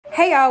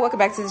Hey y'all, welcome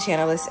back to the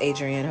channel. It's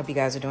Adrienne. Hope you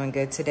guys are doing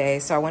good today.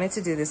 So I wanted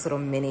to do this little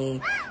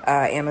mini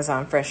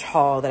Amazon Fresh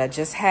haul that I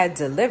just had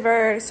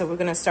delivered. So we're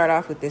going to start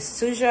off with this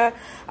Suja.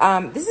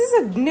 This is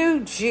a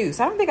new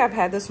juice. I don't think I've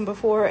had this one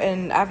before,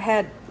 and I've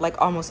had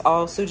like almost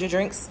all Suja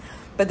drinks.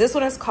 But this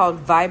one is called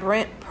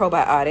Vibrant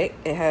Probiotic.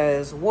 It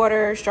has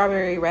water,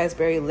 strawberry,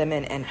 raspberry,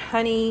 lemon, and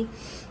honey.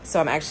 So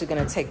I'm actually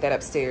going to take that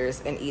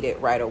upstairs and eat it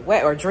right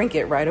away, or drink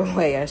it right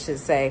away, I should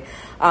say.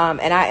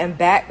 And I am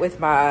back with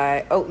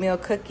my oatmeal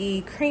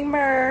cookie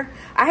creamer.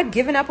 I had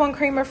given up on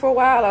creamer for a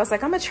while. I was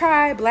like, I'm going to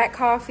try black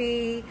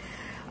coffee.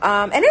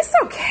 And it's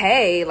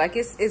okay. Like,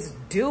 it's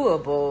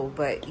doable.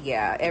 But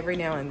yeah, every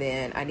now and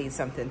then I need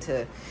something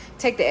to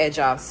take the edge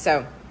off.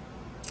 So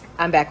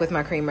I'm back with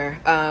my creamer.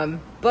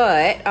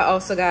 But I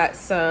also got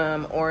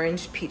some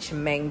orange peach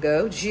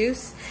mango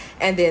juice.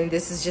 And then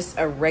this is just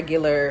a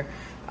regular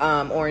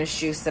orange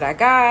juice that I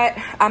got.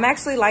 I'm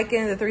actually liking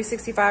the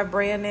 365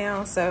 brand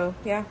now, so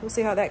yeah, we'll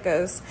see how that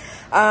goes.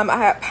 I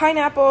have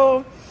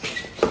pineapple.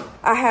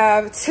 I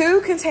have 2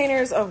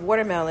 containers of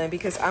watermelon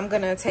because I'm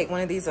gonna take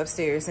one of these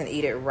upstairs and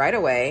eat it right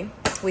away.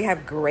 We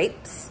have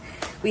grapes.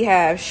 We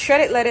have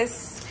shredded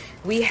lettuce.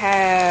 We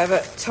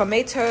have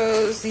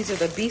tomatoes. These are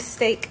the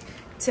beefsteak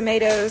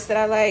tomatoes that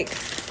I like.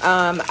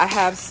 I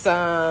have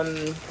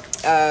some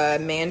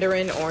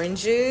mandarin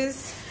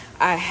oranges.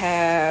 I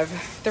have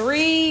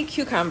 3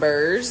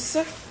 cucumbers.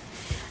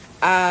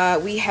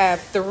 We have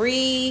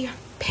 3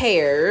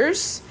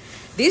 pears.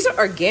 These are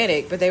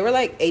organic, but they were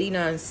like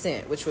 89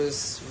 cents, which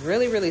was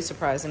really, really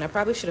surprising. I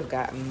probably should have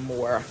gotten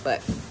more,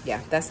 but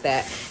yeah, that's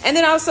that. And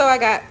then also I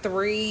got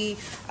 3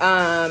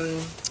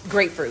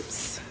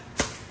 grapefruits.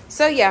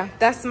 So yeah,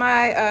 that's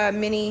my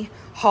mini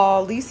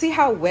haul. You see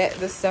how wet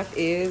this stuff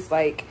is?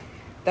 Like,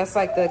 that's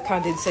like the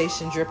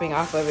condensation dripping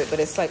off of it, but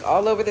it's like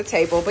all over the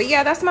table. But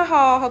yeah, that's my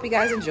haul. Hope you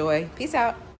guys enjoy. Peace out.